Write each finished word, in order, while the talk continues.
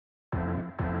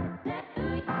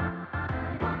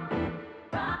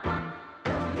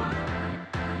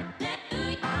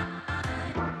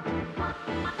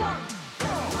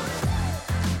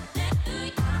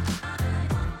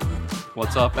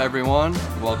What's up, everyone?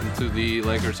 Welcome to the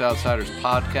Lakers Outsiders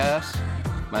podcast.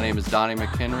 My name is Donnie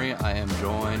McHenry. I am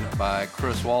joined by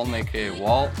Chris Walton, aka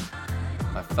Walt,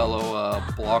 my fellow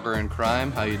blogger in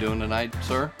crime. How you doing tonight,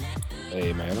 sir?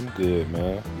 Hey man, I'm good,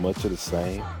 man. Much of the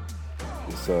same.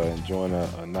 Just enjoying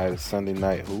a night of Sunday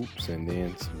night hoops and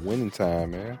then some winning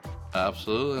time, man.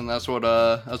 Absolutely, and that's what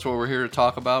we're here to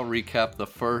talk about. Recap the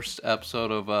first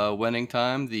episode of Winning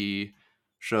Time, the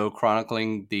show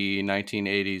chronicling the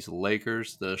 1980s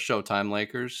Lakers, the Showtime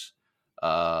Lakers.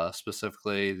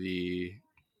 Specifically, the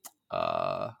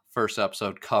first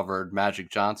episode covered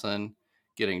Magic Johnson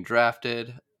getting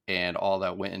drafted and all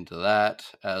that went into that,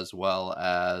 as well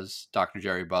as Dr.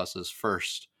 Jerry Buss's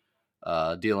first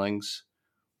dealings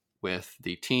with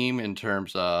the team in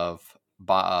terms of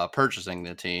purchasing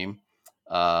the team,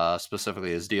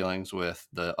 specifically his dealings with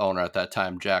the owner at that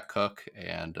time, Jack Cook,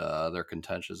 and their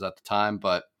contentions at the time.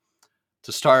 But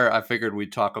to start, I figured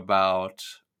we'd talk about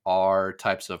our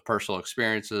types of personal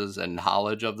experiences and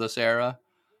knowledge of this era.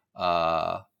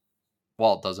 Uh,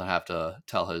 Walt doesn't have to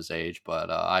tell his age, but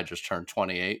I just turned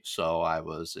 28, so I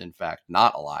was in fact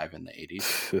not alive in the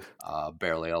 80s,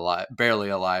 barely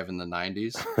alive in the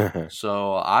 90s.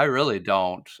 So I really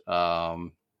don't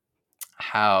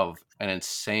have an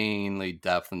insanely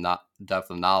depth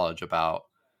of knowledge about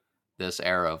this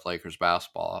era of Lakers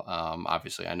basketball.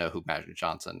 Obviously, I know who Magic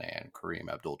Johnson and Kareem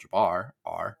Abdul-Jabbar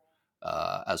are,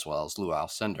 as well as Lou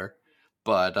Alcindor,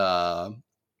 but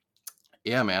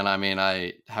yeah, man. I mean,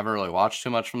 I haven't really watched too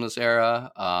much from this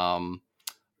era.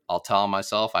 I'll tell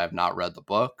myself I have not read the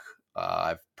book.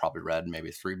 I've probably read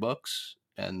maybe 3 books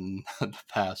in the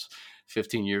past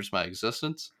 15 years of my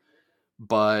existence.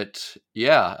 But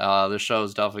yeah, this show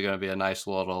is definitely going to be a nice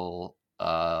little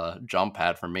jump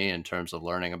pad for me in terms of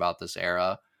learning about this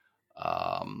era.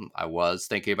 I was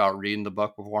thinking about reading the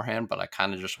book beforehand, but I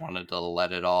kind of just wanted to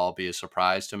let it all be a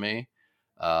surprise to me,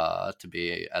 to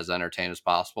be as entertained as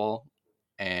possible.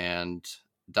 And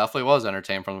definitely was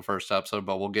entertained from the first episode,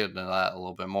 but we'll get into that a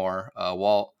little bit more.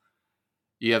 Walt,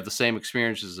 you have the same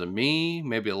experiences as me,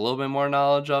 maybe a little bit more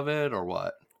knowledge of it, or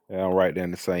what? Yeah, I'm right there in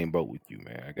the same boat with you,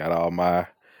 man. I got all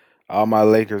my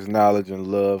Lakers knowledge and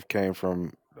love came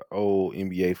from the old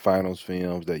NBA Finals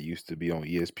films that used to be on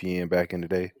ESPN back in the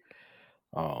day.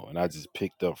 And I just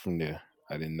picked up from there.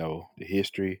 I didn't know the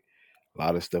history, a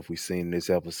lot of stuff we've seen in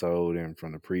this episode, and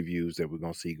from the previews that we're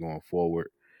gonna see going forward.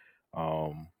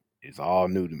 Um, it's all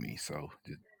new to me, so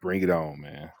just bring it on,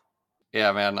 man.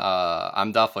 Yeah, man.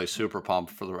 I'm definitely super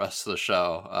pumped for the rest of the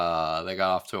show. They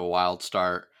got off to a wild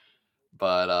start,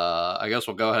 but I guess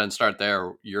we'll go ahead and start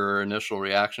there. Your initial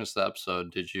reactions to the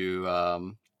episode. Did you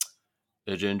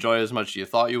enjoy it as much as you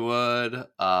thought you would?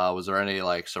 Was there any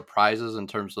like surprises in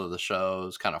terms of the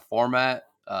show's kind of format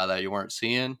that you weren't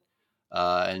seeing?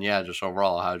 And yeah, just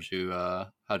overall, how'd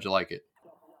you like it?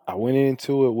 I went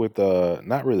into it with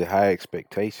not really high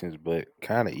expectations, but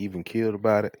kind of even keeled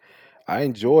about it. I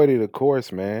enjoyed it, of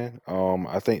course, man.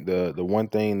 I think the one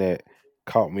thing that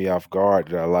caught me off guard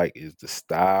that I like is the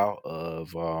style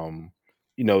of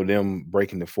them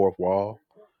breaking the fourth wall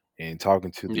and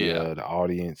talking to Yeah, the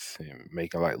audience and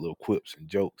making like little quips and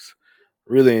jokes.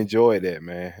 Really enjoyed that,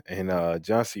 man. And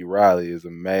John C. Riley is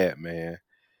a madman,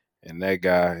 and that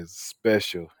guy is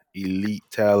special, elite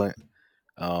talent.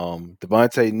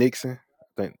 Devontae Nixon,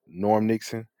 I think Norm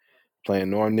Nixon, playing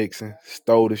Norm Nixon,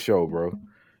 stole the show, bro.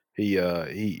 He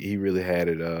really had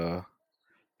it.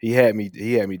 He had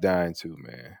me dying too,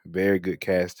 man. Very good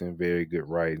casting, very good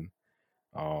writing.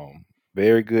 Um,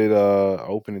 very good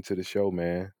opening to the show,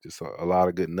 man. Just a lot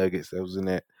of good nuggets that was in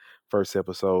that first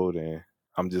episode, and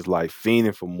I'm just like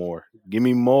fiending for more. Give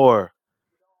me more.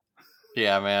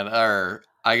 yeah, man. Or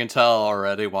I can tell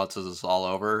already once this is all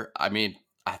over. I mean,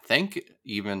 I think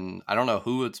even I don't know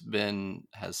who it's been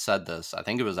has said this. I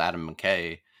think it was Adam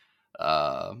McKay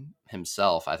uh,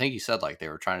 himself. I think he said like they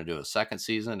were trying to do a second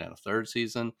season and a third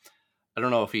season. I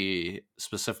don't know if he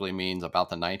specifically means about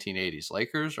the 1980s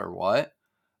Lakers or what.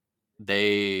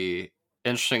 They,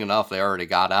 interesting enough, they already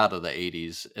got out of the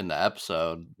 80s in the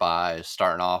episode by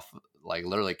starting off, like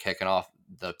literally kicking off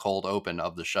the cold open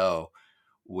of the show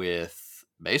with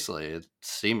basically it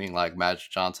seeming like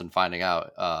Magic Johnson finding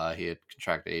out he had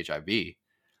contracted HIV,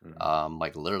 Mhm.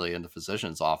 like literally in the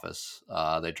physician's office.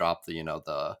 They dropped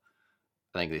I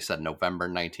think they said November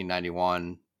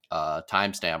 1991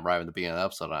 timestamp right at the beginning of the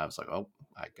episode. And I was like, oh,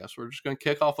 I guess we're just going to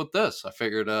kick off with this. I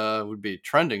figured we'd be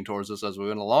trending towards this as we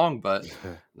went along, but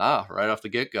nah, right off the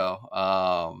get go.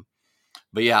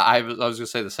 But yeah, I was going to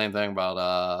say the same thing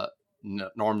about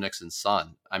Norm Nixon's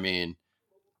son. I mean,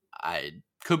 I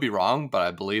could be wrong, but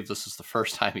I believe this is the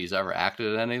first time he's ever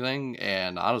acted in anything.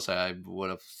 And honestly, I would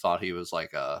have thought he was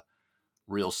like a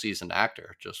real seasoned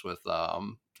actor just with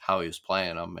how he was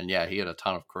playing him. And yeah, he had a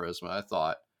ton of charisma, I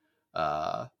thought.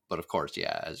 But of course,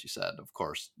 yeah, as you said, of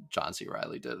course, John C.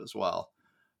 Riley did as well.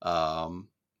 Um,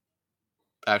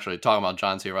 Actually, talking about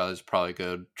John C. Riley is probably a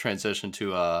good transition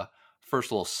to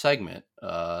first little segment,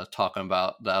 talking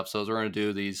about the episodes. We're going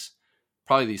to do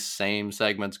probably these same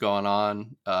segments going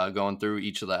on, going through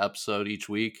each of the episode each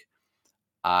week.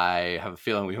 I have a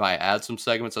feeling we might add some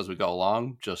segments as we go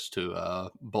along just to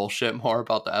bullshit more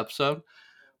about the episode.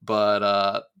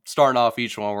 But starting off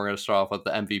each one, we're going to start off with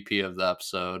the MVP of the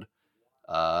episode,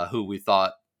 who we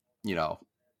thought, you know,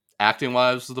 acting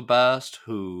wise was the best,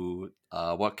 who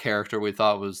what character we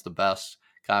thought was the best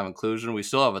kind of inclusion. We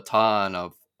still have a ton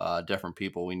of different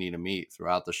people we need to meet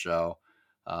throughout the show.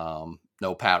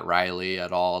 No Pat Riley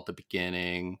at all at the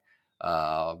beginning.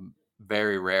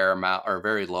 Very rare amount or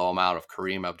very low amount of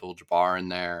Kareem Abdul-Jabbar in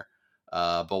there.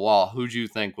 But Walt, who do you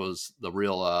think was the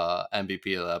real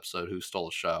MVP of the episode? Who stole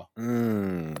the show?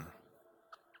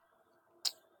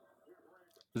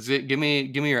 Give me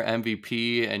your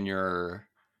MVP and your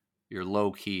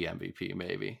low key MVP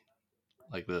maybe.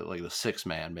 Like the six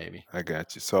man maybe. I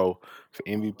got you. So for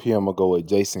MVP, I'm gonna go with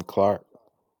Jason Clark.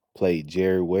 Played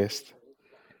Jerry West.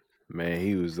 Man,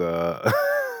 he was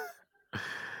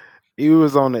he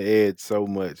was on the edge so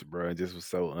much, bro. And just was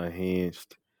so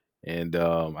unhinged, and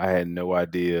I had no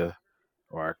idea,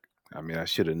 or I mean, I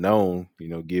should have known,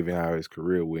 given how his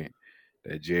career went,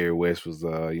 that Jerry West was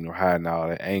hiding all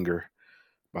that anger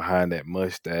behind that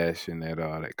mustache and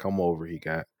that come over he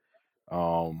got.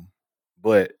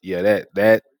 But yeah,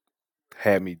 that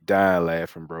had me dying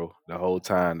laughing, bro. The whole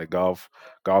time, the golf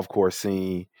course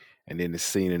scene, and then the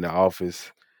scene in the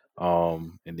office.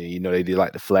 And then they did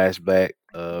like the flashback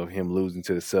of him losing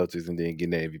to the Celtics and then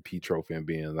getting the MVP trophy and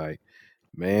being like,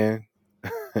 man,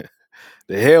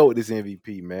 the hell with this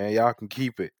MVP, man. Y'all can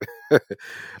keep it.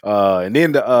 And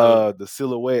then the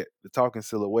silhouette, the talking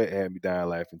silhouette had me dying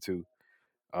laughing too.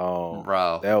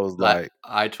 Bro, That was like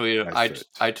I tweeted nice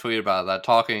I tweeted about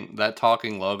it. That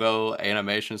talking logo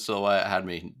animation silhouette had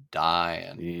me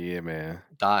dying. Yeah, man.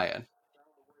 Dying.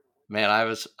 Man, I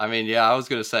was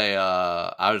gonna say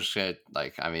I was just gonna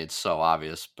it's so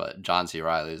obvious, but John C.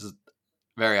 Riley is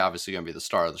very obviously gonna be the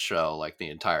star of the show like the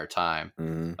entire time.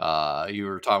 Mm-hmm. You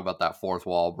were talking about that fourth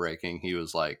wall breaking. He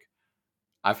was like,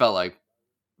 I felt like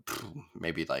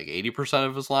maybe like 80%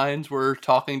 of his lines were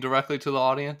talking directly to the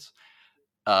audience.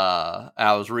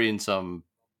 I was reading some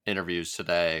interviews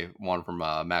today, one from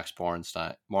Max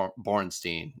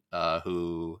Bornstein,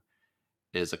 who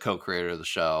is a co-creator of the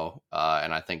show,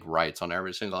 and I think writes on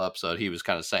every single episode. He was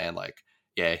kind of saying like,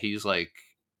 yeah, he's like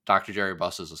Dr. Jerry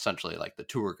Buss is essentially like the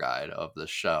tour guide of this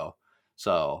show,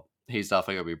 so he's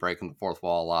definitely gonna be breaking the fourth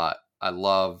wall a lot. I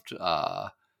loved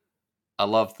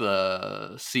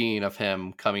the scene of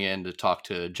him coming in to talk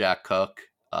to Jack Cook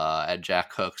at Jack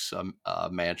Cook's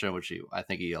mansion, which I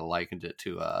think he likened it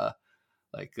to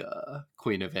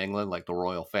Queen of England, like the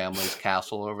royal family's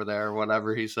castle over there, or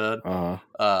whatever he said.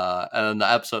 Uh-huh. And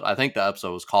I think the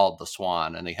episode was called The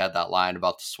Swan, and he had that line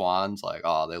about the swans, like,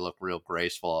 oh, they look real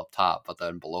graceful up top, but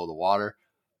then below the water,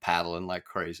 paddling like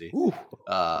crazy. Ooh,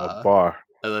 a bar.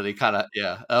 And then he kind of,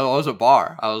 it was a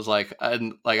bar. I was like,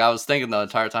 and like I was thinking the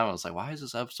entire time, I was like, why is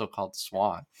this episode called The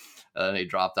Swan? And then he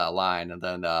dropped that line, and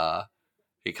then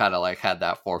he kind of like had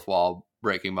that fourth wall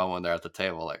breaking moment there at the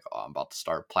table, like, oh, I'm about to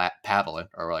start paddling,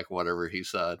 or like whatever he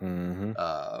said.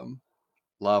 Mm-hmm.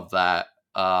 Love that.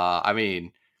 I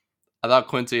mean, I thought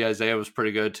Quincy Isaiah was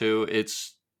pretty good too.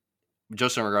 It's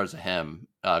just in regards to him.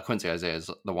 Quincy Isaiah is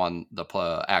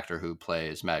the actor who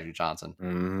plays Magic Johnson.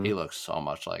 Mm-hmm. He looks so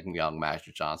much like young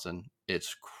Magic Johnson.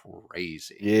 It's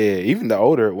crazy. Yeah, even the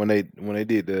older when they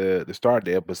did the start of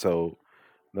the episode,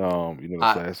 the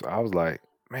flash, I was like,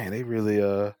 man, they really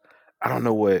I don't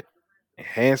know what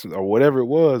enhancement or whatever it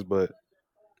was, but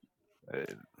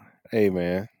hey,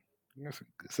 man,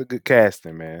 it's a good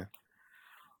casting, man.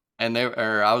 And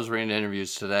I was reading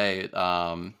interviews today,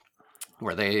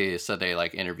 where they said they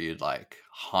like interviewed like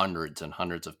hundreds and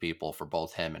hundreds of people for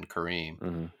both him and Kareem.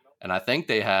 Mm-hmm. And I think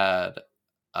they had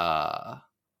I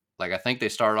think they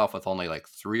started off with only like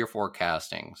 3 or 4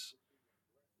 castings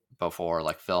before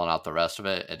like filling out the rest of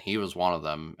it, and he was one of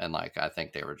them. And like I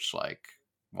think they were just like,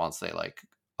 once they like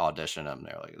auditioned him,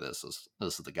 they're like, this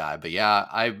is the guy. But yeah,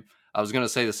 I was gonna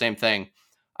say the same thing.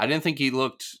 I didn't think he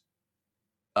looked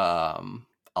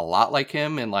a lot like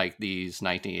him in like these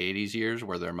 1980s years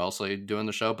where they're mostly doing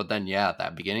the show. But then at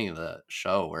that beginning of the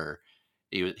show where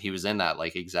he was in that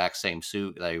like exact same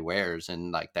suit that he wears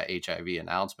in like that HIV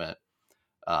announcement,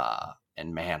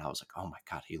 And man, I was like, oh my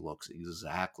god, he looks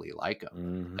exactly like him.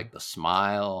 Mm-hmm. Like the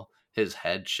smile, his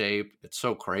head shape, it's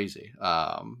so crazy.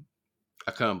 I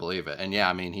couldn't believe it. And yeah,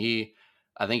 I mean,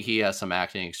 I think he has some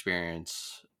acting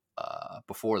experience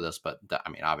before this, but I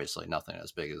mean, obviously nothing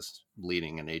as big as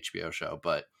leading an HBO show,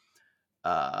 but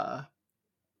uh,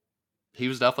 he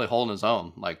was definitely holding his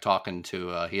own. Like talking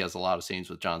to, he has a lot of scenes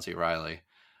with John C. Riley.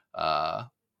 Uh,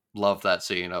 Love that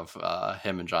scene of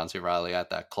him and John C. Riley at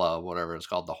that club, whatever it's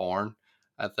called, the Horn,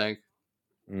 I think.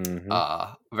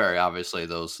 Mm-hmm. Very obviously,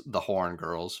 the Horn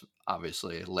girls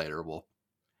obviously later will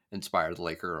inspire the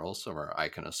Laker girls, or I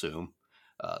can assume.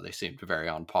 They seemed very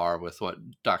on par with what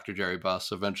Dr. Jerry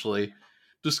Buss eventually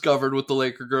discovered with the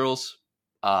Laker girls.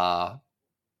 Uh,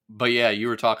 but yeah, you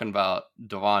were talking about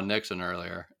Devon Nixon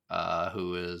earlier,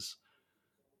 who is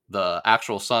the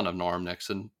actual son of Norm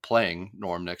Nixon, playing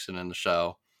Norm Nixon in the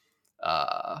show.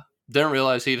 Uh, didn't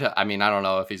realize I mean, I don't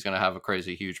know if he's going to have a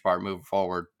crazy huge part moving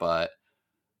forward, but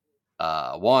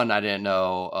one, I didn't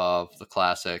know of the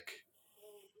classic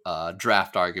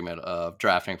draft argument of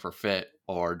drafting for fit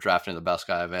or drafting the best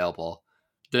guy available.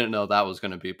 Didn't know that was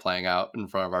going to be playing out in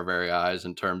front of our very eyes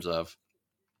in terms of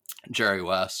Jerry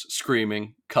West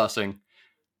screaming, cussing,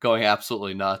 going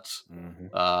absolutely nuts Mm-hmm.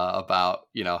 about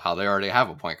how they already have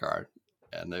a point guard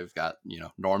and they've got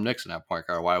Norm Nixon at point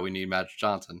guard. Why do we need Magic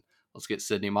Johnson? Let's get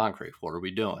Sidney Moncrief. What are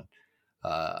we doing?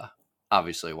 Uh,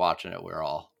 Obviously, watching it, we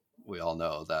all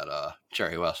know that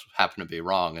Jerry West happened to be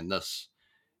wrong in this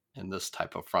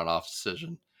type of front office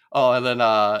decision. Oh, and then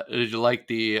did you like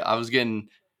I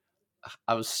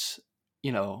was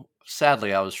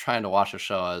sadly I was trying to watch a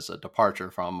show as a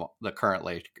departure from the current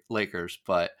Lakers,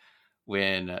 but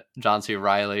when John C.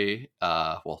 Riley,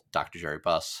 Dr. Jerry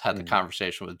Buss had the Mm-hmm.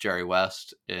 conversation with Jerry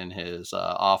West in his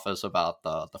office about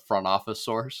the front office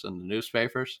source in the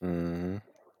newspapers, Mm-hmm.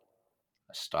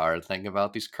 I started thinking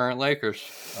about these current Lakers.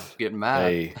 I was getting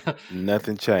mad. Hey,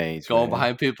 nothing changed, Going man.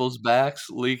 behind people's backs,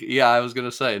 leak. Yeah, I was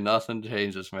gonna say nothing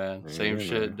changes, man. Same Yeah,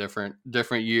 shit, man.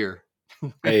 different year.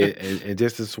 Hey, and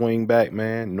just to swing back,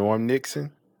 man, Norm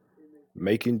Nixon,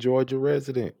 Macon, Georgia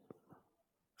resident,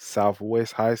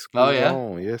 Southwest High Oh School yeah.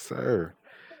 on. Yes, sir.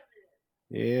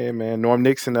 Yeah, man. Norm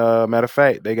Nixon, matter of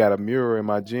fact, they got a mural in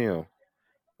my gym.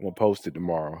 I'm gonna post it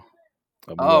tomorrow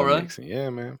of Oh Norm really? Nixon. Yeah,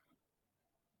 man.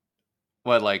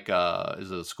 What like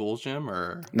is it a school gym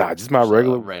or Nah, just just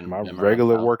a random my gym around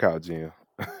regular town? workout gym.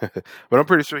 But I'm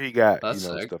pretty sure he got, That's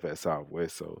sick. stuff at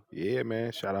Southwest. So yeah,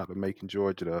 man. Shout out to Macon,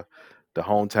 Georgia, the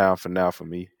hometown for now for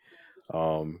me.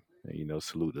 And,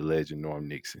 salute the legend Norm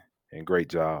Nixon. And great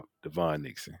job, Devon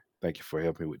Nixon. Thank you for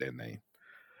helping me with that name.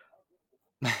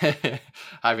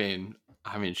 I mean,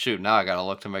 shoot. Now I gotta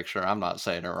look to make sure I'm not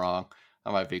saying it wrong.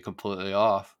 I might be completely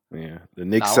off. Yeah. The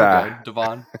Knicks Nah, we're side.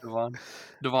 good.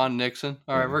 Devon Nixon.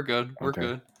 All right, Yeah. we're good. We're Okay.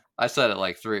 good. I said it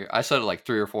like three. I said it like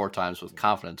 3 or 4 times with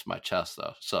confidence in my chest,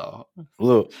 though. So,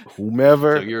 Look, so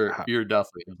whomever, you're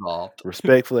definitely involved.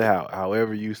 respectfully,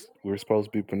 however we're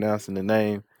supposed to be pronouncing the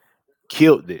name,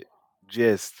 killed it.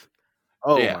 Just,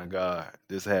 oh Yeah, my God,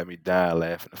 this had me dying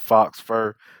laughing. The fox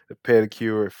fur, the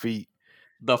pedicure feet.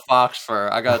 the fox fur.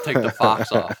 I gotta take the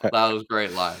fox off. That was a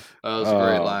great line. That was a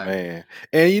great Oh line. man.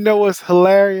 And you know what's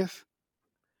hilarious?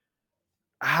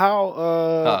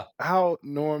 Huh? How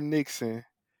Norm Nixon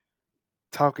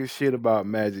talking shit about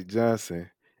Magic Johnson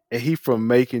and he from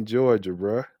Macon, Georgia,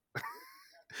 bruh.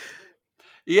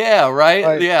 Yeah, right.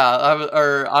 Like Yeah,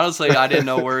 or honestly, I didn't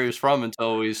know where he was from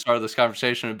until we started this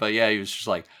conversation. But yeah, he was just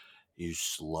like, "You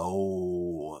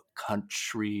slow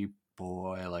country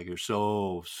boy, like you're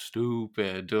so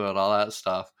stupid doing all that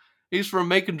stuff." He's from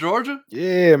Macon, Georgia.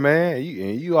 yeah, man.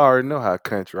 You already know how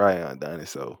country I am, Donnie.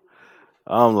 So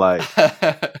I'm like,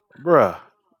 bruh.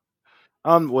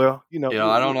 Well,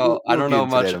 I don't know. I we'll don't get know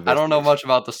into that much. I don't know investigation. much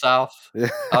about the South. I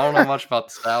don't know much about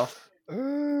the South.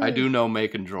 I do know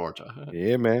Macon, Georgia.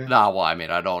 Yeah, man. Nah, well, I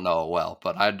mean, I don't know it well,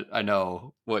 but I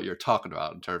know what you're talking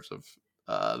about in terms of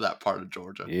that part of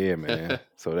Georgia. Yeah, man.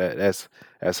 So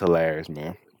that's hilarious,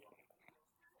 man.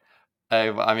 Hey,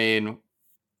 I mean,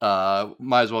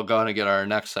 might as well go on and get our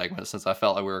next segment since I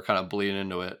felt like we were kind of bleeding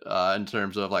into it in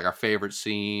terms of like our favorite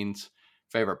scenes,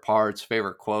 favorite parts,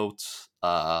 favorite quotes.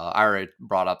 I already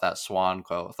brought up that Swan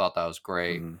quote. I thought that was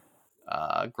great.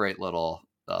 Mhm. Great little.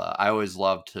 I always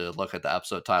love to look at the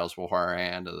episode titles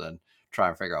beforehand and then try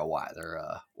and figure out why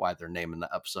they're naming the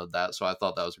episode that. So I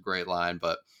thought that was a great line.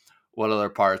 But what other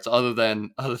parts other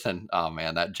than oh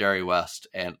man, that Jerry West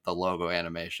and the logo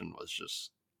animation was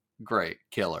just great,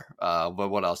 killer. But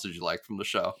what else did you like from the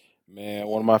show? Man,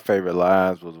 one of my favorite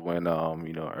lines was when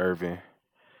Irvin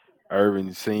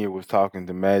Senior was talking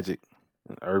to Magic,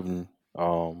 and Irvin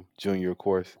Junior, of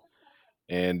course,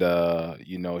 and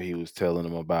he was telling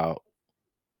him about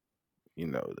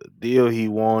the deal he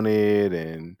wanted,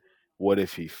 and what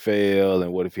if he failed,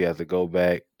 and what if he had to go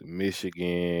back to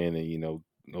Michigan, and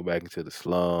go back into the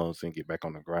slums and get back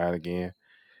on the grind again.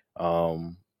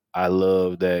 Um, I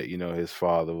love that his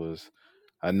father was.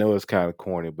 I know it's kind of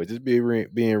corny, but just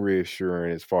being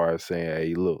reassuring as far as saying,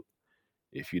 "Hey, look,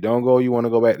 if you don't go, you want to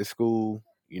go back to school.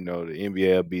 The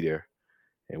NBA will be there,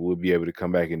 and we'll be able to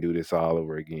come back and do this all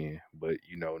over again. But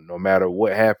no matter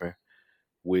what happened."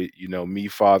 With me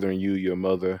fathering you, your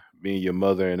mother, being your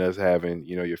mother, and us having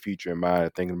your future in mind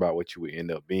and thinking about what you would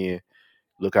end up being.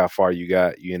 Look how far you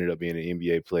got. You ended up being an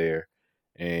NBA player,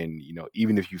 and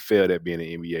even if you failed at being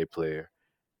an NBA player,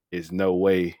 it's no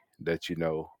way that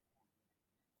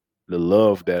the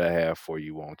love that I have for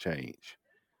you won't change,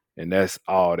 and that's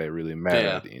all that really matter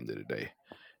Yeah. at the end of the day.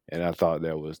 And I thought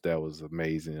that was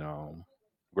amazing.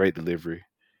 Great delivery.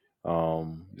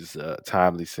 Just a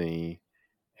timely scene.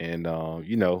 And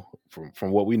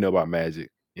from what we know about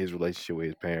Magic, his relationship with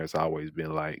his parents always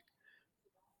been like,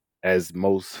 as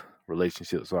most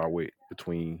relationships are with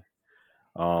between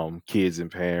kids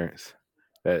and parents.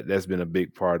 That's been a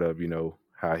big part of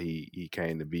how he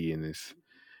came to be in this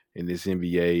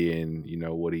NBA, and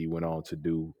what he went on to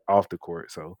do off the court.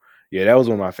 So yeah, that was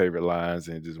one of my favorite lines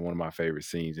and just one of my favorite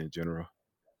scenes in general.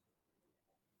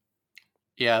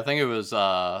 Yeah, I think it was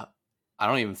I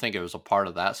don't even think it was a part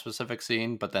of that specific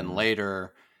scene, but then Mm.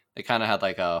 later they kind of had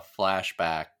like a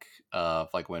flashback of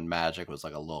like when Magic was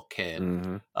like a little kid.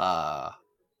 Hmm. Uh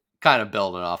kind of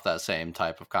building off that same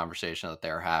type of conversation that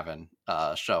they're having,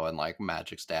 showing like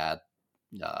Magic's dad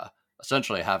uh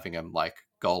essentially having him like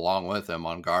go along with him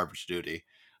on garbage duty,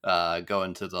 go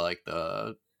into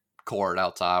the court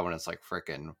outside when it's like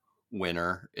freaking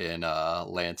winter in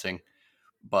Lansing.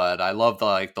 But I love the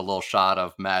little shot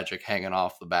of Magic hanging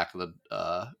off the back of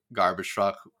the garbage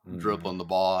truck, Hmm. dribbling the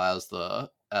ball as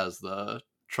the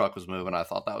truck was moving. I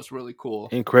thought that was really cool.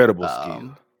 Incredible skill.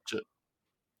 Um, ju-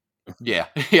 yeah,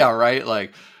 yeah, right.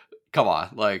 Like, come on,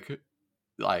 like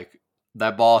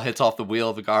that ball hits off the wheel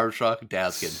of the garbage truck.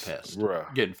 Dad's getting pissed,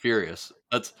 Bruh. getting furious.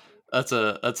 That's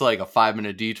like a 5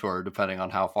 minute detour depending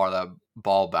on how far that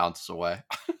ball bounces away.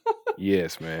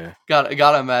 Yes, man.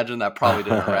 Gotta imagine that probably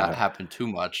didn't happen too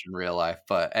much in real life,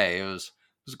 but hey, it was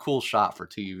a cool shot for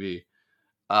TV.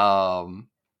 Um,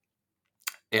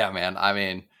 yeah, man. I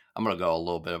mean, I'm gonna go a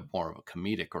little bit more of a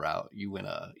comedic route. You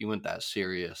went that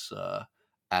serious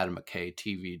Adam McKay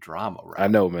TV drama I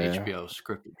route, know, man. HBO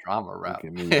scripted drama Look route.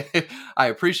 at me. I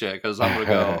appreciate it because I'm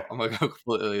gonna go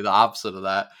completely the opposite of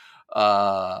that.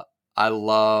 Uh, I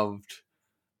loved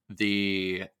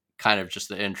the kind of just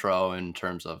the intro in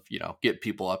terms of get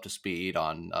people up to speed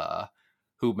on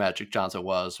who Magic Johnson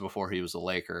was before he was a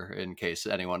Laker, in case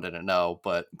anyone didn't know,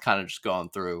 but kind of just going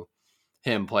through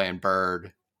him playing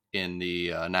Bird in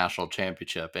the national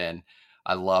championship. And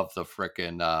I love the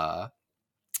freaking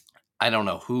I don't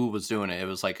know who was doing it. It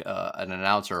was like an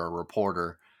announcer or a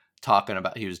reporter talking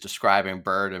about, he was describing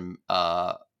Bird and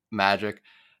Magic,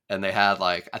 and they had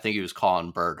like, I think he was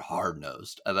calling Bird hard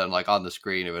nosed, and then like on the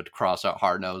screen it would cross out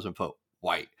hard nose and put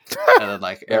white, and then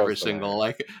like That every was single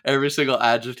hilarious. like every single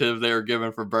adjective they were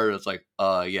given for Bird, it's like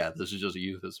yeah, this is just a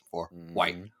euphemism for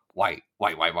white, Mhm. white,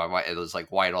 white, white, white, white. It was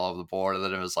like white all over the board, and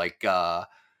then it was like I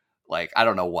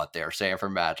don't know what they were saying for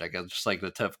Magic. It's just like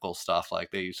the typical stuff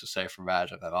like they used to say for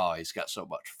Magic. Like, oh, he's got so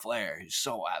much flair. He's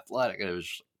so athletic. And it was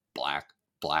just black,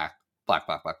 black, black,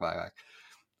 black, black, black, black.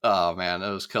 Oh man, it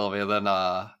was killing me. And then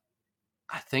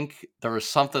I think there was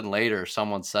something later.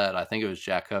 Someone said, I think it was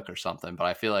Jack Cook or something, but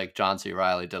I feel like John C.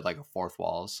 Riley did like a fourth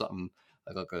wall or something,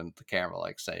 like looking at the camera,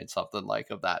 like saying something like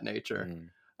of that nature.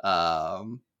 Mhm.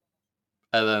 Um,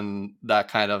 and then that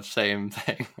kind of same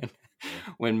thing Yeah.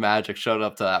 when Magic showed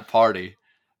up to that party,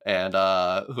 and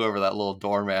whoever that little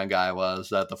doorman guy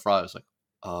was at the front was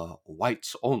like,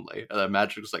 whites only. And then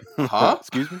Magic was like, huh?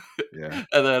 Excuse me? Yeah.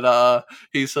 And then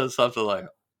he said something like,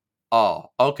 oh,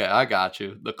 okay, I got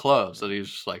you. The clothes. And he's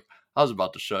just like, I was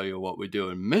about to show you what we do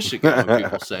in Michigan when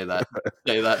people say that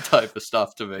type of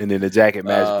stuff to me. And then the jacket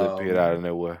magically appeared out Um, of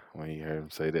nowhere when you heard him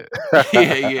say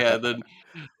yeah, yeah. that. Then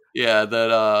yeah, and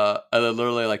then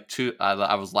literally like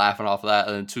I was laughing off of that,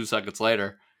 and then 2 seconds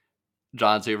later,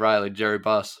 John C. Riley, Jerry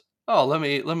Buss. Oh, let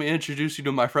me introduce you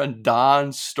to my friend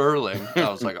Don Sterling. I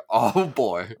was like, oh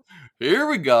boy, here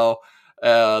we go.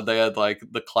 They had like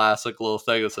the classic little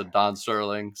thing that said Don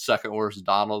Sterling, second worst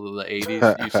Donald of the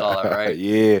 '80s. You saw that, right?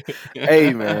 Yeah.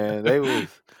 Hey, man, they was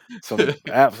some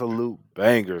absolute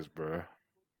bangers, bro.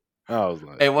 I was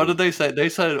like, Hey, what did ooh. they say? They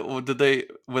said, well, did they?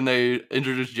 when they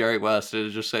introduced Jerry West, did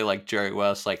it just say like Jerry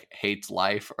West like hates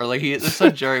life, or like it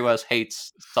said Jerry West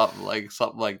hates something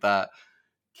like that.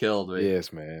 Killed me.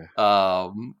 Yes, man.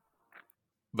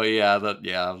 But yeah,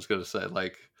 I was gonna say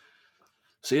like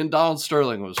seeing Donald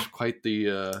Sterling was quite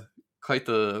the part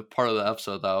of the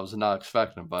episode that I was not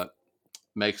expecting, but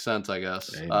makes sense, I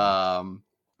guess. Amen.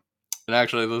 And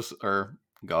actually,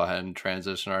 go ahead and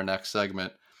transition our next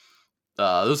segment.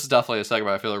 This is definitely a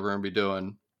segment I feel like we're gonna be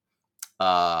doing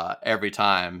every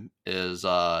time. Is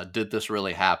did this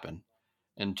really happen?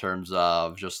 In terms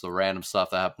of just the random stuff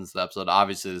that happens in the episode.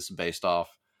 Obviously, this is based off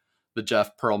the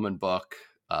Jeff Pearlman book,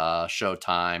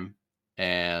 Showtime,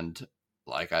 and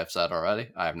like I've said already,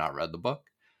 I have not read the book.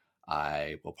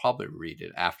 I will probably read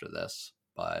it after this,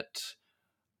 but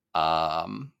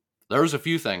there was a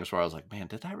few things where I was like, man,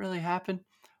 did that really happen?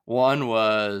 One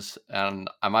was, and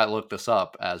I might look this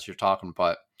up as you're talking,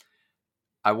 but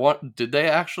did they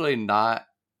actually not?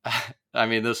 I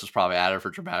mean, this is probably added for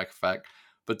dramatic effect,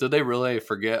 but did they really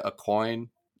forget a coin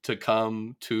to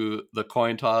come to the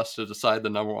coin toss to decide the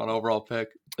number one overall pick?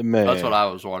 That's what Man, I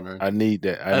was wondering. I need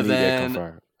that. I And need that then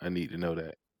confirmed. I need to know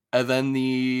that. and then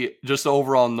the just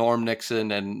overall Norm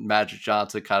Nixon and Magic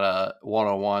Johnson kind of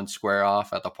 101 square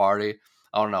off at the party.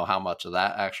 I don't know how much of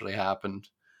that actually happened,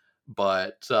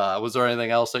 but was there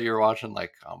anything else that you were watching?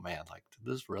 Like, oh man, like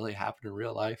did this really happen in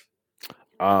real life?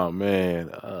 Oh man,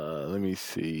 let me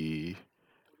see.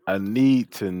 I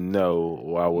need to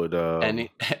know. I would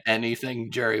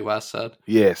Anything Jerry West said?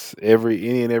 yes,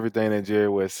 any and everything that Jerry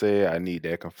West said, I need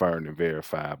that confirmed and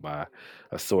verified by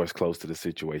a source close to the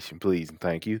situation, please and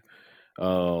thank you.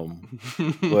 Um,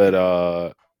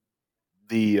 but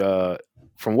the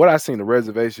from what I seen, the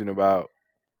reservation about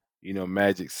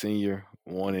Magic Senior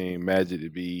wanting Magic to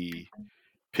be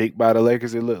picked by the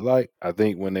Lakers, it looked like. I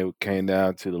think when they came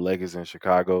down to the Lakers in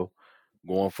Chicago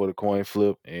going for the coin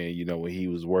flip, and when he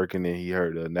was working and he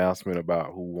heard the announcement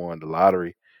about who won the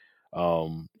lottery,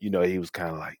 he was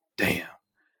kind of like, damn.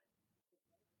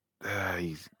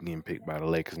 He's getting picked by the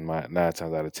Lakers 9 times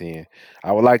out of 10.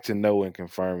 I would like to know and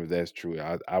confirm if that's true.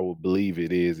 I would believe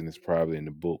it is, and it's probably in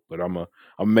the book. But I'm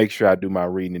make sure I do my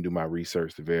reading and do my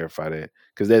research to verify that,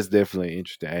 because that's definitely an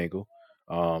interesting angle.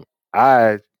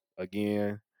 I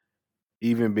again,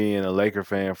 even being a Laker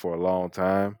fan for a long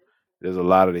time, there's a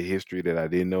lot of the history that I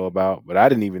didn't know about. But I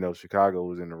didn't even know Chicago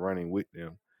was in the running with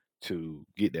them to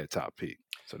get that top pick.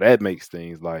 So that makes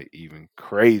things like even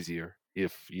crazier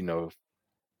if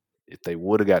they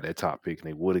would have got that top pick and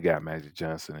they would have got Magic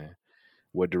Johnson, and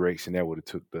what direction that would have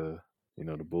took the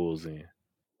Bulls in.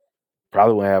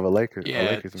 Probably wouldn't have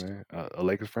Yeah, a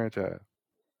Lakers franchise.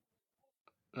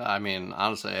 I mean,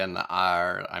 honestly,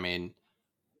 I mean,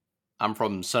 I'm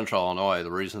from Central Illinois.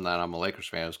 The reason that I'm a Lakers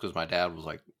fan is because my dad was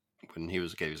like, when he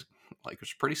was a kid, he was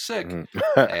Lakers pretty sick. Mhm.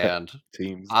 And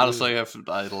Team's good. honestly, if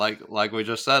I like we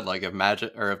just said, like if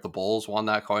Magic or if the Bulls won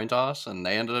that coin toss and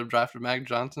they ended up drafting Magic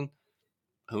Johnson,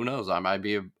 who knows? I might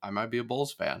be a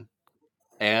Bulls fan.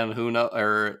 And who know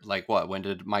or like what? When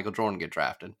did Michael Jordan get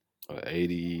drafted?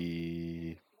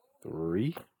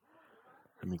 83.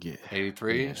 Let me get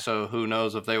 83. yeah. So who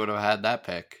knows if they would have had that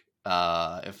pick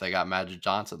if they got Magic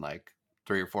Johnson like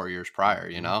 3 or 4 years prior,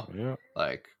 Yeah.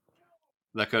 Like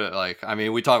that could I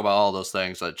mean, we talk about all those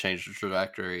things that changed the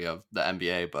trajectory of the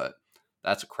NBA, but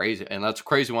that's a crazy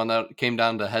one that came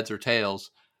down to heads or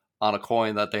tails on a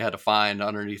coin that they had to find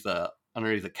underneath a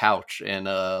couch in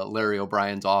Larry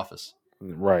O'Brien's office.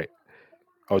 Right.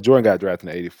 Oh, Jordan got drafted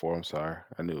in '84. I'm sorry.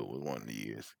 I knew it was one of the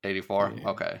years. 84. Yeah.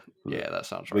 Okay. Look. Yeah, that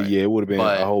sounds But right. yeah, it would have been a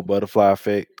But whole butterfly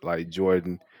effect. Like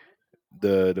Jordan,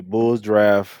 the Bulls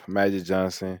draft Magic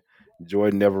Johnson.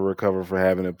 Jordan never recovered from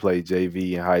having to play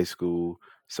JV in high school,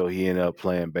 so he ended up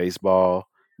playing baseball.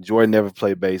 Jordan never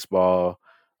played baseball.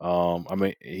 I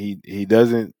mean, he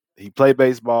doesn't. He played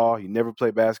baseball. He never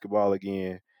played basketball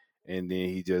again, and then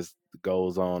he just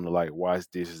goes on to like wash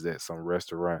dishes at some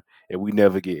restaurant. And we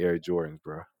never get Air Jordans,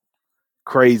 bro.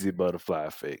 Crazy butterfly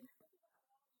effect.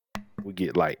 We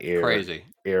get like crazy.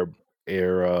 air,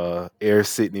 air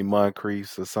Sidney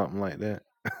Moncriefs or something like that.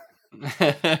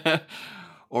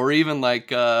 or even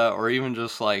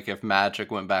just like if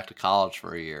Magic went back to college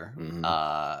for a year, Hmm.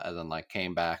 and then like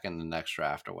came back in the next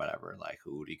draft or whatever, like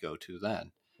who would he go to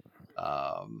then?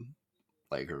 Um,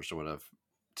 Lakers would have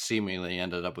seemingly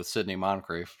ended up with Sidney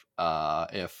Moncrief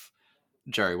if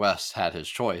Jerry West had his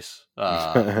choice.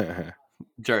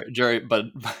 Jerry, but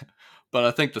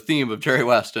I think the theme of Jerry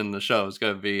West in the show is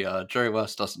going to be Jerry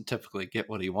West doesn't typically get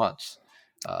what he wants,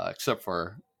 except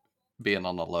for being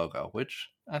on the logo, which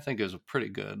I think is a pretty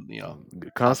good,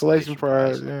 Good consolation consolation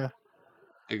prize, prize. yeah.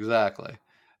 Exactly.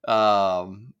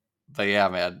 Um, but yeah,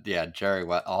 man, yeah, Jerry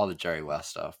West, all the Jerry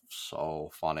West stuff, so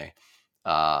funny.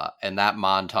 And that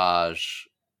montage,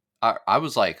 I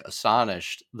was like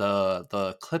astonished.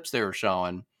 The clips they were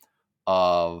showing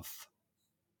of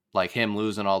like him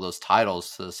losing all those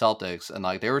titles to the Celtics, and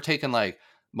like they were taking like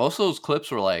most of those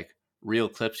clips were like real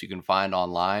clips you can find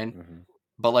online,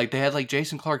 but like they had like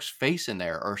Jason Clark's face in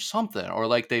there or something, or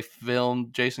like they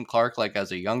filmed Jason Clark like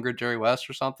as a younger Jerry West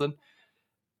or something,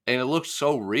 and it looked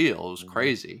so real. It was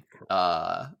crazy.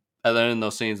 And then in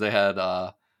those scenes they had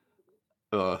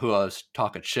who I was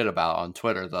talking shit about on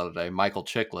Twitter the other day, Michael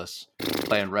Chiklis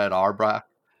playing Red Auerbach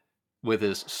with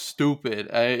his stupid.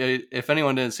 If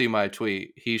anyone didn't see my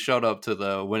tweet, he showed up to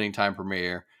the Winning Time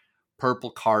premiere,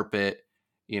 purple carpet,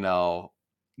 you know,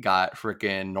 got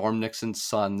freaking Norm Nixon's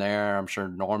son there. I'm sure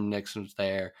Norm Nixon's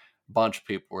there. A bunch of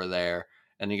people were there,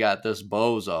 and you got this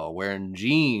bozo wearing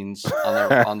jeans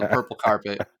on the purple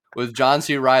carpet with John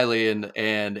C. Reilly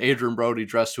and Adrian Brody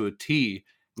dressed to a T.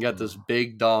 You got this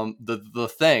big dumb the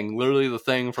thing, literally the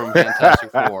thing from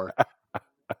Fantastic Four,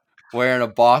 wearing a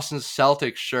Boston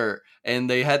Celtics shirt, and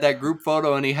they had that group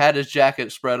photo, and he had his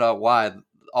jacket spread out wide,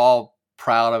 all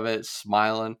proud of it,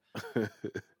 smiling.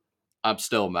 I'm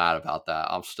still mad about that.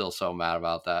 I'm still so mad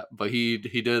about that. But he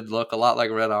did look a lot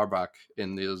like Red Auerbach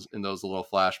in those little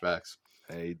flashbacks.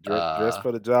 Hey, dress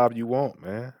for the job you want,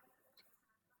 man.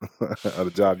 Or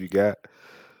the job you got,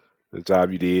 the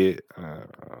job you did.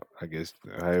 I guess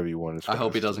however you want to. I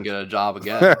hope he doesn't get a job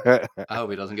again. I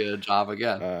hope he doesn't get a job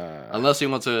again. Unless he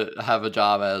wants to have a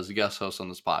job as a guest host on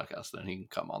this podcast, then he can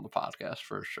come on the podcast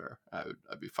for sure.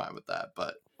 I'd be fine with that.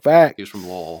 But he's from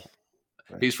Lowell.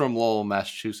 He's from Lowell,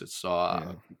 Massachusetts. So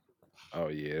oh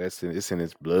yeah, it's in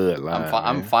his bloodline.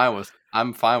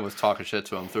 I'm fine with talking shit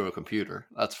to him through a computer.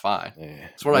 That's fine. Yeah.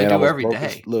 That's what I do every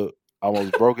day. Look, I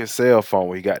almost broke his cell phone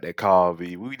when he got that call.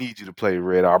 We need you to play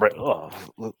Red Auerbach.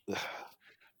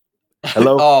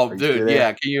 Hello. Oh, dude,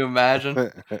 yeah. Can you imagine?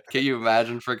 Can you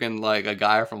imagine freaking like a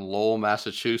guy from Lowell,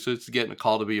 Massachusetts, getting a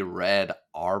call to be Red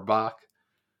Auerbach?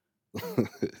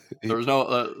 There was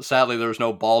no, sadly, there was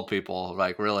no bald people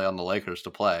like really on the Lakers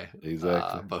to play.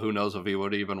 Exactly. But who knows if he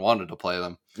would even wanted to play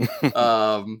them.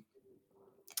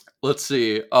 Let's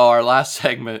see. Oh, our last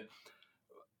segment.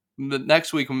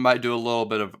 Next week we might do a little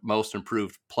bit of most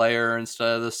improved player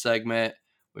instead of this segment.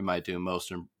 We might do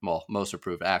most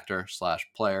improved actor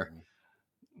 / player.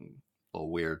 A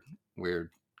little weird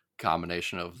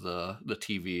combination of the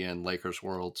TV and Lakers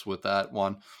worlds with that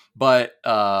one. But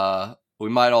we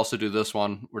might also do this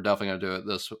one. We're definitely going to do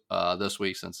it this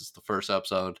week since it's the first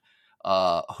episode.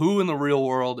 Who in the real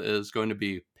world is going to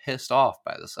be pissed off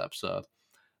by this episode?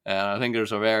 And I think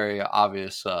there's a very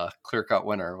obvious clear-cut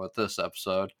winner with this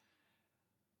episode.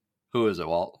 Who is it,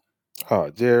 Walt? Oh,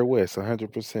 Jerry West,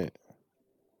 100%.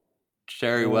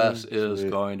 Jerry West is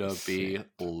going to be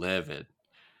livid.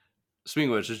 Speaking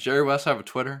of which, does Jerry West have a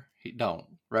Twitter? He don't,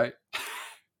 right?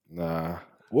 Nah.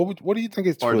 What do you think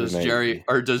his Twitter name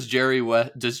is? Does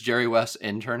Jerry West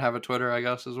intern have a Twitter, I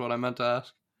guess is what I meant to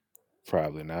ask?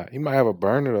 Probably not. He might have a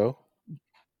burner though.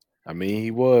 I mean,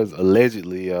 he was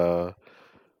allegedly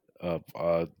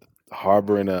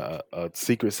harboring a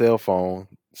secret cell phone,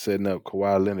 setting up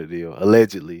Kawhi Leonard deal.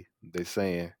 Allegedly, they're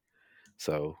saying.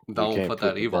 So don't put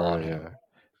that evil on him.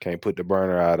 Can't put the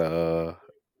burner out of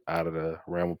the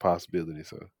realm of possibility.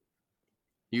 So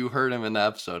you heard him in the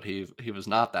episode. He was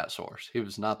not that source. He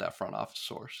was not that front office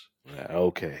source. Yeah,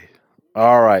 okay.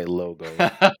 All right, Logo.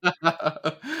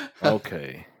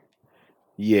 Okay.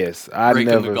 Yes, I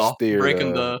never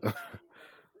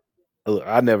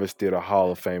steered a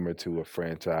Hall of Famer to a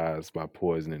franchise by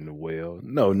poisoning the well.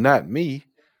 No, not me.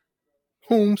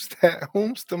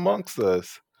 Whomst amongst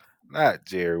us? Not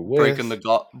Jerry West.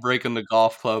 Breaking the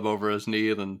golf club over his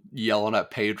knee and then yelling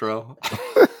at Pedro.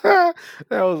 That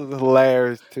was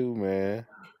hilarious too, man.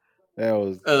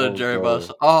 And then Jerry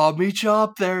West, I'll meet you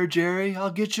up there, Jerry.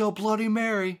 I'll get you a Bloody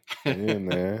Mary. Yeah,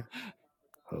 man.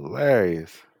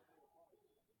 Hilarious.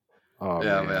 Oh,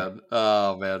 yeah, man.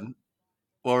 Oh, man.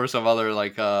 What were some other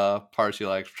like parts you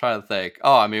liked? I'm trying to think.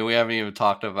 Oh, I mean, we haven't even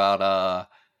talked about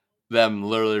them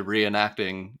literally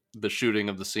reenacting the shooting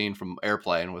of the scene from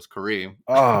Airplane with Kareem.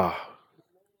 Oh,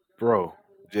 bro,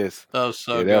 that was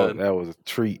so good. That was a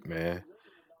treat, man.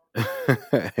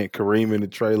 And Kareem in the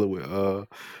trailer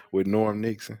with Norm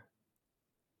Nixon.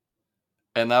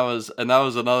 And that was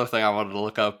another thing I wanted to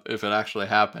look up if it actually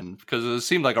happened, because it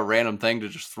seemed like a random thing to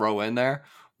just throw in there.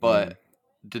 But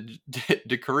did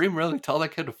Kareem really tell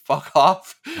that kid to fuck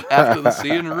off after the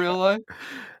scene in real life?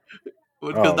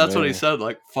 Because that's what he said,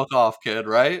 like, fuck off, kid,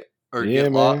 right? Or yeah,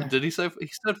 get lost. Did he say? He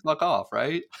said fuck off,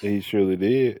 right? He surely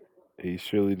did.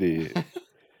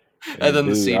 And And then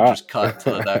the dude, scene just cut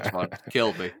to the next one.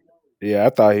 Killed me. yeah, I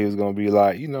thought he was gonna be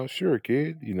like, sure,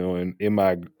 kid, and in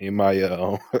my in my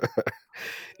Kareem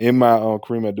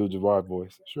Abdul-Jabbar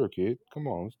voice, sure, kid, come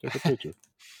on, let's take a picture.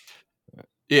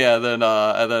 Yeah, and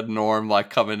then Norm like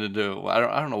coming into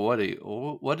I don't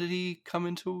know what did he come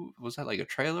into? Was that like a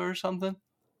trailer or something?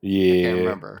 I can't Yeah.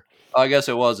 remember. Oh, I guess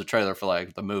it was a trailer for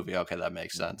like the movie. Okay, that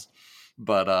makes sense.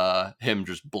 But him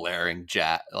just blaring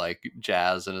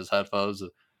jazz in his headphones.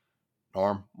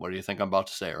 Norm, what do you think I'm about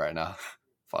to say right now?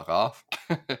 Fuck off.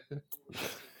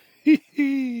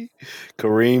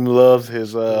 Kareem loves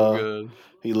his So good.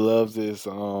 he loves his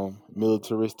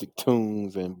militaristic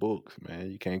tunes and books,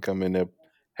 man. You can't come in there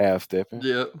half stepping.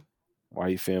 Yep. Why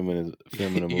you filming a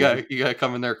movie? You gotta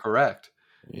come in there correct.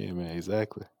 Yeah, man,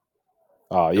 exactly.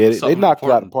 Oh If yeah, it's they something knocked it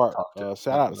out the important, park. Shout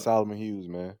talk out to about. Solomon Hughes,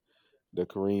 man. The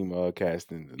Kareem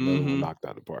casting, another one Mm-hmm. knocked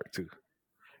out the park too.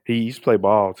 He used to play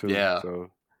ball too, Yeah. so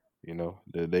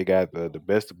they got the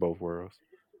best of both worlds.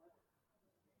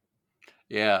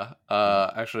 Yeah.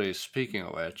 Actually, speaking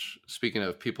of which, speaking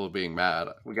of people being mad,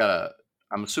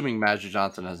 I'm assuming Magic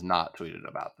Johnson has not tweeted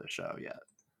about this show yet.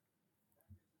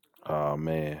 Oh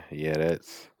man, yeah,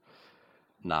 that's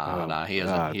oh Nah, he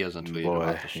hasn't. God, He hasn't tweeted boy,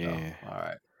 about the show. yeah. All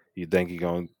right. You think he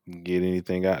gonna get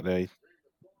anything out there?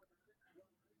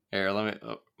 Here, let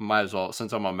me. Might as well,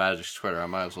 since I'm on Magic's Twitter, I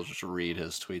might as well just read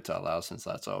his tweets out loud since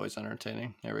that's always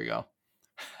entertaining. Here we go.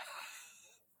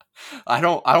 I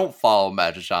don't follow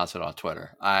Magic Johnson on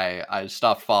Twitter. I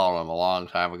stopped following him a long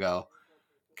time ago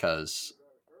because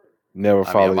Never I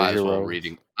mean follow your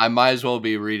heroes. I might as well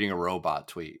be reading a robot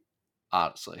tweet.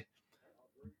 Honestly,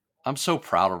 I'm so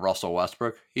proud of Russell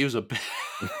Westbrook. He was a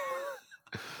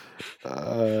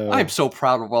I'm uh, so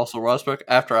proud of Russell Westbrook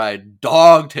after I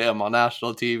dogged him on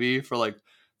national TV for like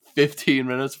 15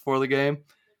 minutes before the game.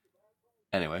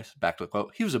 Anyways, back to the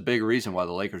quote. He was a big reason why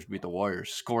the Lakers beat the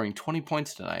Warriors, scoring 20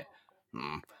 points tonight.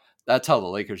 That's how the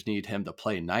Lakers need him to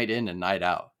play night in and night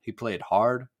out. He played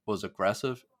hard, was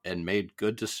aggressive, and made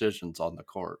good decisions on the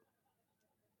court.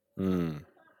 mm,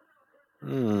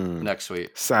 mm. Next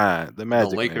tweet. Sign the The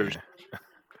Magic Lakers Man.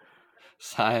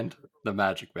 signed the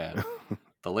Magic Man.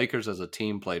 The Lakers as a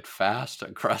team played fast,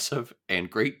 aggressive, and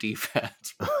great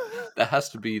defense. That has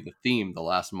to be the theme the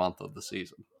last month of the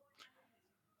season.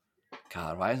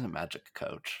 God, why isn't Magic a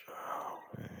coach? Oh,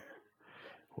 man.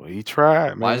 Well, he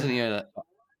tried, Why isn't man.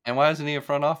 he why isn't he a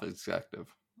front office executive?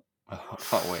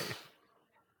 Oh wait,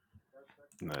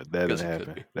 No, that didn't because he could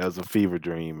happen. be. That was a fever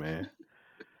dream, man,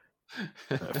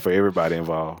 for everybody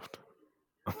involved.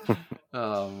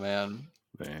 Oh man.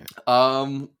 Man.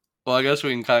 Well, I guess we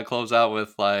can kind of close out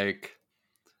with like,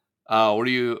 what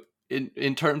do you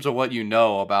in terms of what you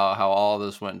know about how all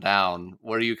this went down?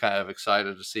 What are you kind of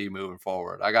excited to see moving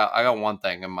forward? I got one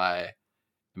thing in my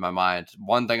mind.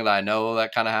 One thing that I know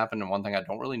that kind of happened, and one thing I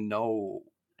don't really know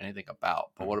anything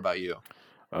about. But what about you?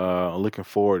 I'm looking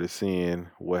forward to seeing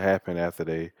what happened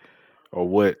after or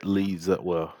what leads up.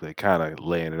 Well, they kind of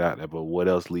laying it out there, but what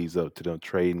else leads up to them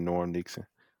trading Norm Nixon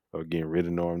or getting rid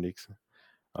of Norm Nixon?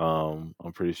 I'm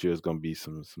pretty sure it's gonna be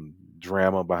some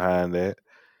drama behind that.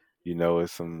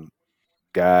 It's some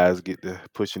guys get to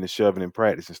pushing and shoving in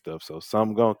practice and stuff. So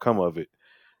something gonna come of it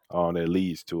that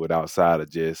leads to it outside of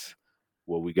just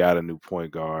well, we got a new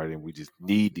point guard and we just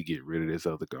need to get rid of this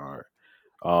other guard.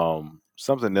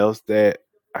 Something else that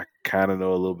I kind of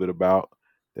know a little bit about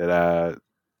that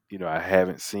I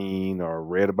haven't seen or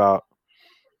read about.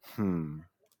 Hmm.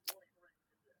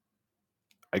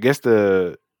 I guess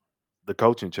the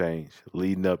coaching change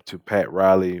leading up to Pat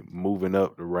Riley moving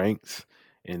up the ranks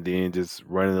and then just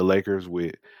running the Lakers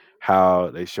with how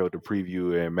they showed the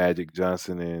preview and Magic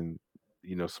Johnson and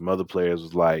some other players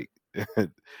was like,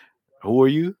 "Who are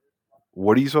you?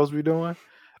 What are you supposed to be doing?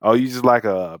 Oh, you just like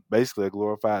basically a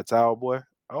glorified towel boy.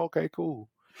 Okay, cool.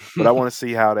 But I want to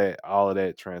see how that all of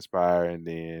that transpire, and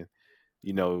then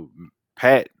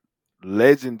Pat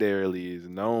legendarily is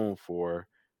known for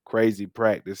crazy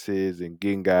practices and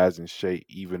getting guys in shape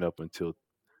even up until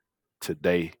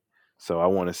today. So I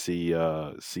want to see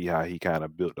how he kind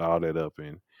of built all that up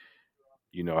and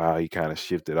how he kind of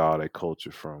shifted all that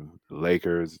culture from the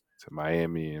Lakers to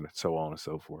Miami and so on and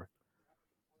so forth.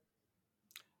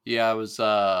 Yeah, I was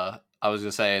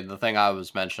gonna say the thing I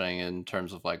was mentioning in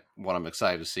terms of like what I'm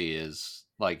excited to see is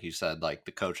like you said, like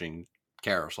the coaching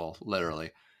carousel,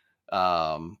 literally.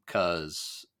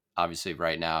 Because obviously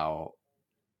right now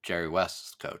Jerry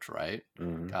West's coach, right?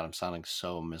 Hmm. God, I'm sounding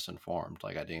so misinformed.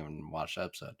 Like I didn't even watch the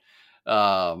episode.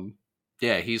 Um,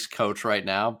 yeah, he's coach right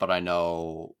now, but I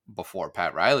know before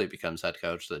Pat Riley becomes head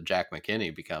coach that Jack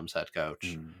McKinney becomes head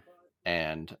coach. Mm.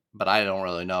 but I don't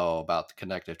really know about the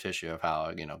connective tissue of how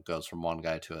it goes from one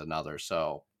guy to another.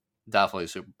 So definitely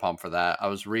super pumped for that. I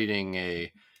was reading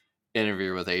a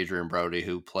interview with Adrian Brody,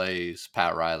 who plays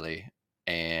Pat Riley,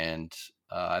 and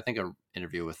I think an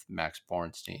interview with Max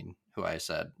Bornstein, who I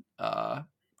said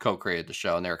co-created the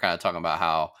show, and they were kind of talking about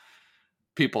how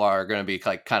people are going to be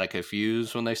like kind of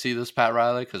confused when they see this Pat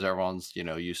Riley because everyone's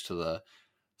used to the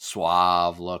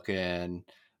suave looking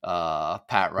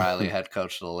Pat Riley, head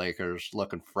coach of the Lakers,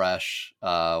 looking fresh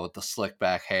with the slick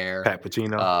back hair. Pat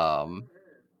Pacino.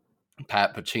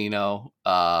 Pat Pacino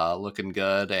looking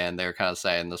good, and they're kind of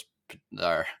saying this.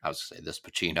 Or I was gonna say this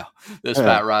Pacino, this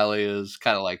Pat Riley is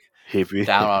kind of like hippie,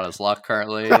 down on his luck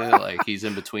currently. Like he's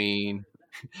in between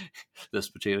this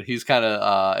Pacino. He's kind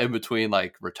of in between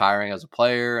like retiring as a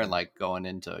player and like going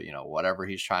into whatever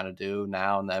he's trying to do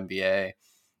now in the NBA.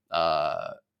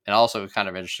 And also kind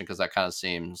of interesting because that kind of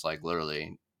seems like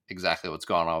literally exactly what's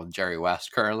going on with Jerry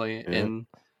West currently in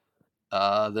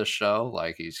this show.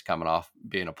 Like he's coming off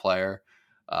being a player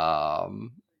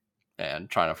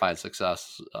and trying to find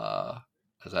success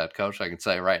as a head coach. I can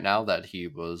say right now that he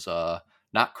was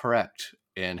not correct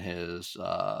in his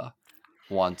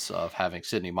once of having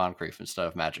Sidney Moncrief instead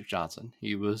of Magic Johnson.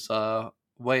 He was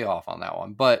way off on that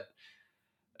one. But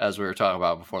as we were talking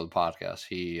about before the podcast,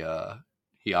 he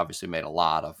obviously made a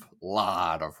lot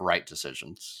of right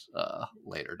decisions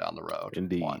later down the road.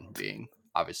 Indeed. One being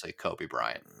obviously Kobe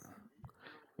Bryant.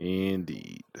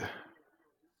 Indeed.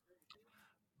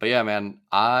 But yeah, man,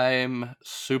 I'm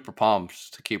super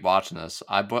pumped to keep watching this.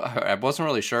 I wasn't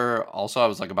really sure. Also, I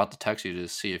was like about to text you to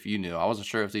see if you knew. I wasn't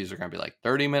sure if these are going to be like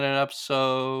 30-minute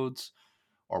episodes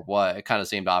or what. It kind of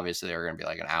seemed obviously they were going to be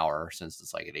like an hour since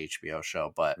it's like an HBO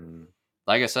show. But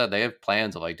like I said, they have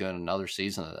plans of like doing another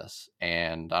season of this.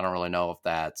 And I don't really know if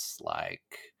that's like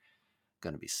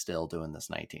going to be still doing this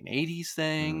 1980s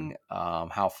thing.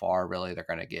 How far really they're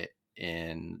going to get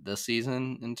in this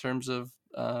season in terms of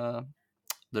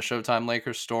the Showtime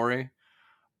Lakers story,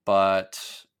 but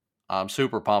I'm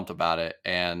super pumped about it.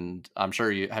 And I'm sure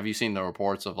have you seen the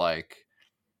reports of like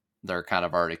they're kind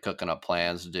of already cooking up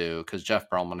plans to do, because Jeff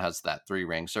Pearlman has that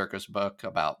 3-Ring Circus book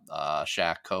about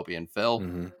Shaq, Kobe, and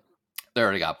Phil. They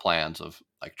already got plans of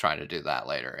like trying to do that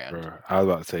later. And I was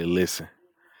about to say, listen,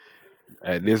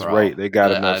 at this rate, they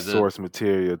got enough source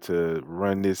material to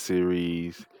run this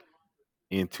series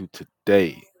into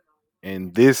today.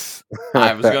 And this,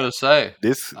 I was gonna say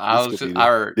this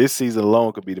season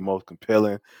alone could be the most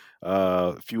compelling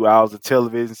few hours of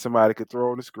television somebody could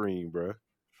throw on the screen, bro.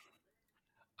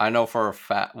 I know for a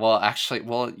fact. Well,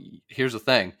 here's the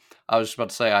thing. I was just about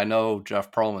to say, I know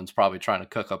Jeff Pearlman's probably trying to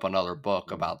cook up another book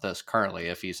about this currently,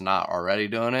 if he's not already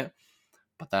doing it.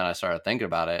 But then I started thinking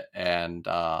about it, and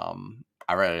I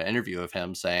read an interview of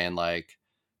him saying like,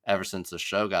 ever since the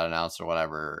show got announced or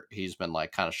whatever, he's been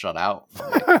like kind of shut out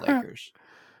from like, the Lakers.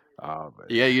 Oh man.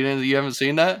 Yeah, you haven't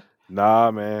seen that? Nah,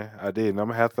 man, I didn't. I'm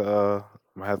gonna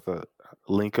have to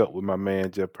link up with my man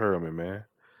Jeff Pearlman, man.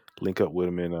 Link up with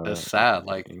him and it's sad,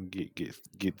 like, and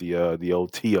get the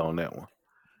OT on that one.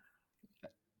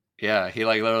 Yeah, he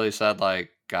like literally said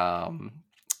like him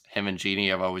and Jeannie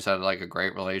have always had like a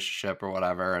great relationship or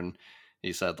whatever, and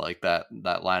he said like that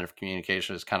line of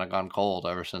communication has kind of gone cold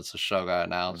ever since the show got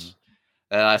announced.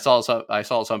 And I saw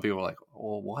some people were like,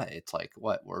 well, what? It's like,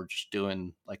 what? We're just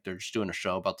doing like they're just doing a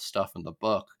show about the stuff in the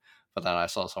book. But then I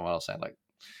saw someone else saying like,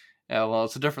 yeah, well,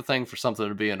 it's a different thing for something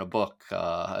to be in a book,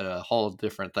 a whole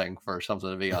different thing for something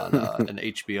to be on an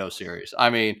HBO series. I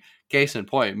mean, case in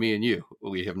point, me and you,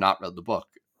 we have not read the book,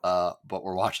 but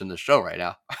we're watching this show right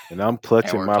now. And I'm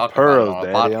clutching my pearls,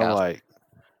 Daddy. I'm like,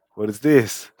 what is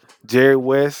this? Jerry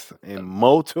West and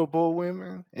multiple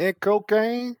women and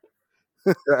cocaine?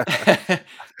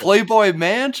 Playboy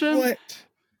Mansion? What?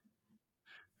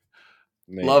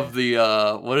 Man. Love the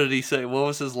what did he say? What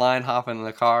was his line hopping in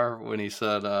the car when he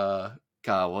said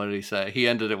God, what did he say? He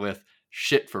ended it with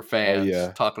shit for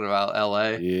fans, talking about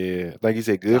LA. Yeah. I think he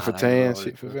said good for tans,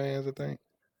 shit for fans, I think.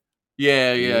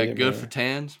 Yeah, good man. For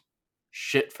tans,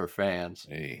 shit for fans.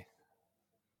 Hey.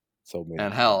 So many.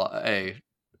 And hell, hey,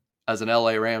 as an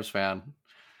LA Rams fan,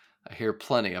 I hear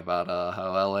plenty about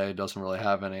how LA doesn't really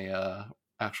have any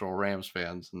actual Rams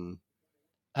fans, and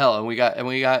hell, and we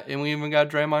even got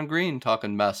Draymond Green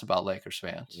talking mess about Lakers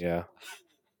fans. Yeah.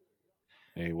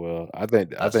 Hey, well, I think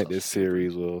this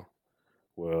series will.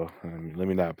 Well, let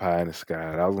me not pie in the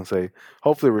sky. I was gonna say,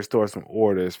 hopefully, restore some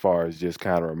order as far as just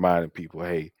kind of reminding people,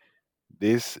 hey,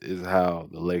 this is how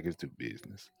the Lakers do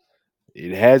business.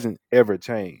 It hasn't ever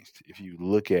changed if you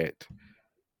look at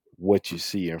what you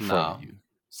see in front of you.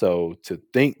 So to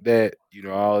think that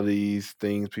all these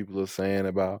things people are saying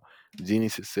about Genie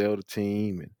should sell the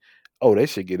team, and oh, they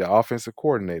should get an offensive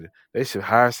coordinator. They should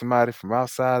hire somebody from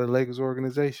outside the Lakers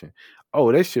organization.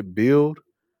 Oh, they should build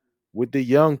with the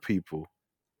young people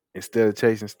instead of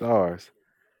chasing stars.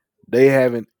 They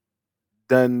haven't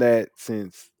done that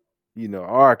since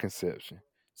our conception.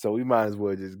 So we might as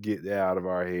well just get that out of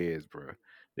our heads, bro.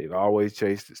 They've always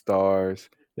chased the stars.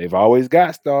 They've always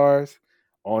got stars.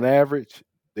 On average,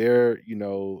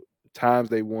 times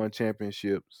they won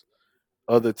championships,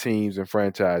 other teams and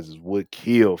franchises would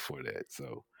kill for that.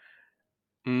 So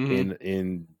Mm-hmm.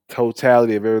 in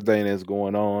totality of everything that's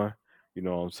going on, you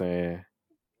know what I'm saying?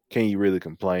 Can you really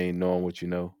complain knowing what you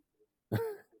know?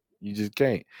 You just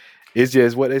can't. It's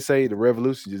just what they say, the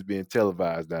revolution just being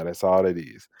televised now. That's all it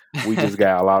is. We just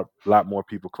got a lot more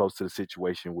people close to the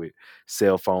situation with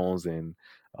cell phones and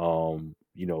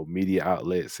media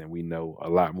outlets, and we know a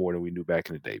lot more than we knew back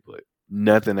in the day, but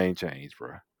nothing ain't changed,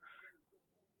 bro.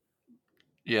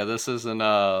 Yeah, this isn't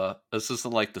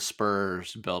like the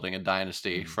Spurs building a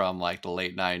dynasty Mhm. from like the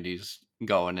late '90s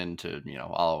going into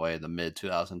all the way to the mid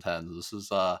 2010s. This is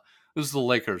the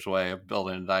Lakers way of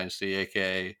building a dynasty,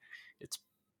 aka it's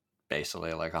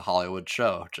basically like a Hollywood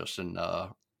show just in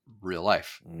real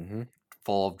life, Mhm.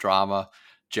 full of drama.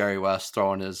 Jerry West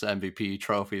throwing his MVP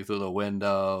trophy through the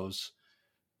windows.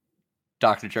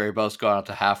 Dr. Jerry Buss going out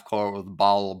to half court with a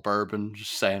bottle of bourbon,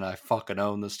 just saying, "I fucking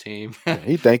own this team." Yeah,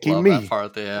 he think he Love that me. part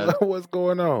at the end. What's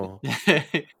going on? Nah,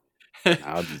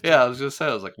 I'm just Yeah, I joking. was just saying,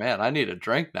 I was like, man, I need a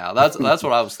drink now. That's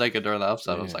what I was thinking during the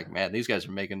episode. I was like, Yeah. man, these guys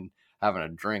are making having a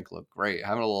drink look great.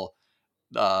 Having a little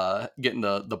getting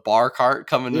the bar cart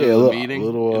coming Yeah, into the little meeting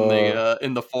little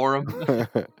in the forum.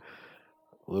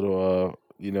 little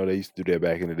they used to do that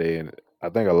back in the day, and I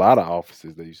think a lot of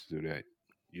offices they used to do that.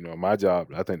 My job,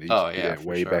 I think they used Oh to do yeah, that for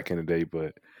way sure. back in the day,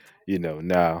 but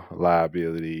now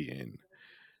liability and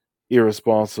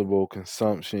irresponsible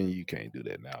consumption, you can't do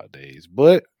that nowadays.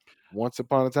 But once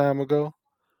upon a time ago,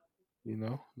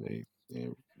 they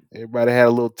everybody had a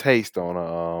little taste on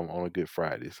a Good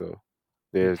Friday. So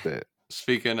there's that.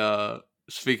 Speaking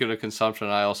speaking of consumption,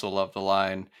 I also love the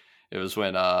line. It was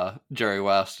when Jerry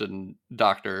West and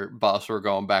Dr. Buss were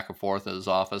going back and forth in his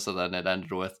office, and then it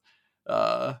ended with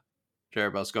uh, Jerry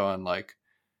Buss going like,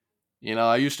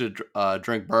 I used to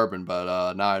drink bourbon,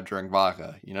 but now I drink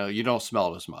vodka. You don't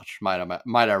smell it as much. Might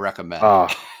I recommend? Ah,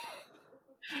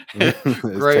 it's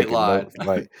Great taking line. notes.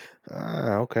 Like,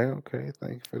 okay, okay.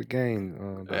 Thank you for the game,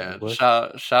 Doctor And Bush.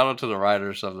 shout out to the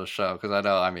writers of the show because I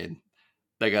know, I mean,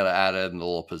 they got to add in a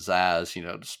little pizzazz,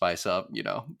 to spice up,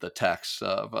 the text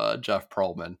of Jeff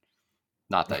Pearlman.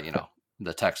 Not that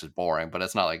the text is boring, but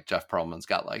it's not like Jeff Pearlman's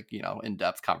got like in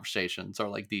depth conversations or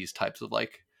like these types of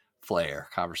like flair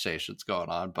conversations going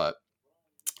on. But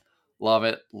love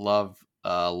it, love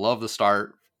the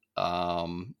start.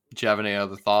 Do you have any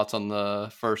other thoughts on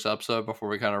the first episode before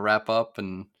we kind of wrap up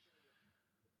and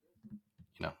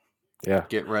you know Yeah.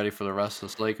 get ready for the rest of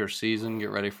this Lakers season?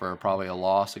 Get ready for probably a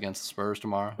loss against the Spurs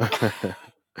tomorrow.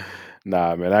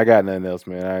 Nah, man, I got nothing else,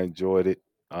 man. I enjoyed it.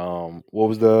 What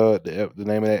was the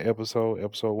name of that episode?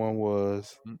 Episode one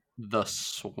was The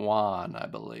Swan, I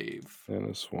believe.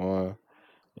 Santa Swan,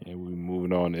 and we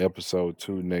moving on to episode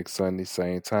two next Sunday,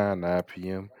 same time, 9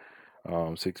 p.m.,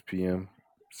 6 p.m.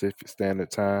 Pacific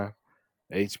Standard Time.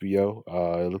 HBO.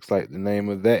 It looks like the name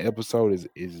of that episode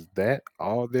is that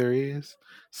all there is.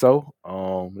 So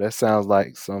that sounds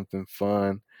like something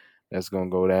fun that's gonna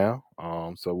go down.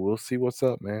 So we'll see what's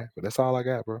up, man. But that's all I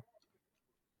got, bro.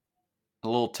 A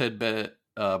little tidbit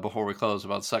before we close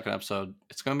about the second episode.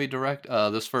 It's going to be direct.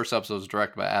 This first episode is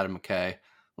directed by Adam McKay.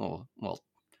 Well,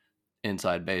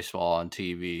 inside baseball on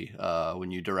TV. When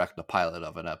you direct the pilot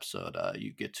of an episode,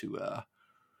 you get to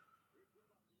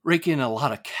rake in a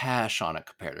lot of cash on it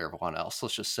compared to everyone else.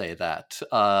 Let's just say that.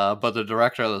 But the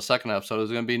director of the second episode is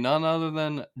going to be none other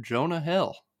than Jonah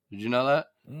Hill. Did you know that?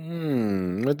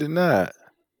 I did not.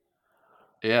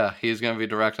 Yeah, he's going to be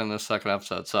directing this second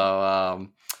episode. So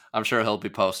I'm sure he'll be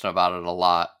posting about it a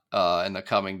lot in the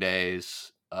coming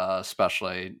days,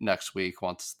 especially next week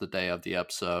once the day of the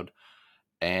episode.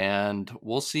 And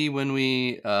we'll see when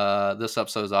this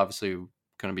episode is obviously going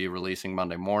to be releasing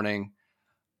Monday morning.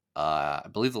 I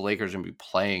believe the Lakers are going to be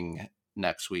playing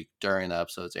next week during the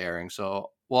episode's airing.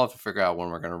 So we'll have to figure out when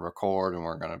we're going to record and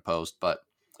we're going to post. But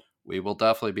we will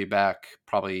definitely be back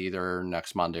probably either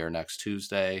next Monday or next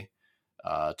Tuesday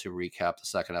to recap the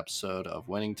second episode of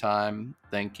Winning Time.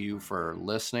 Thank you for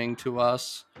listening to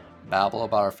us babble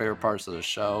about our favorite parts of the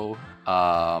show.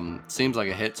 Seems like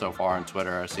a hit so far on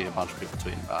Twitter. I see a bunch of people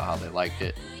tweeting about how they liked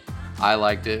it. I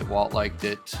liked it. Walt liked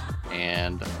it,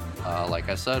 and like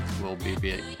I said, we'll be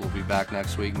back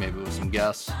next week, maybe with some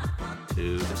guests.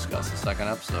 to discuss the second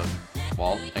episode.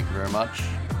 Walt, thank you very much,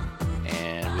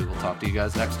 and we will talk to you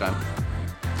guys next time.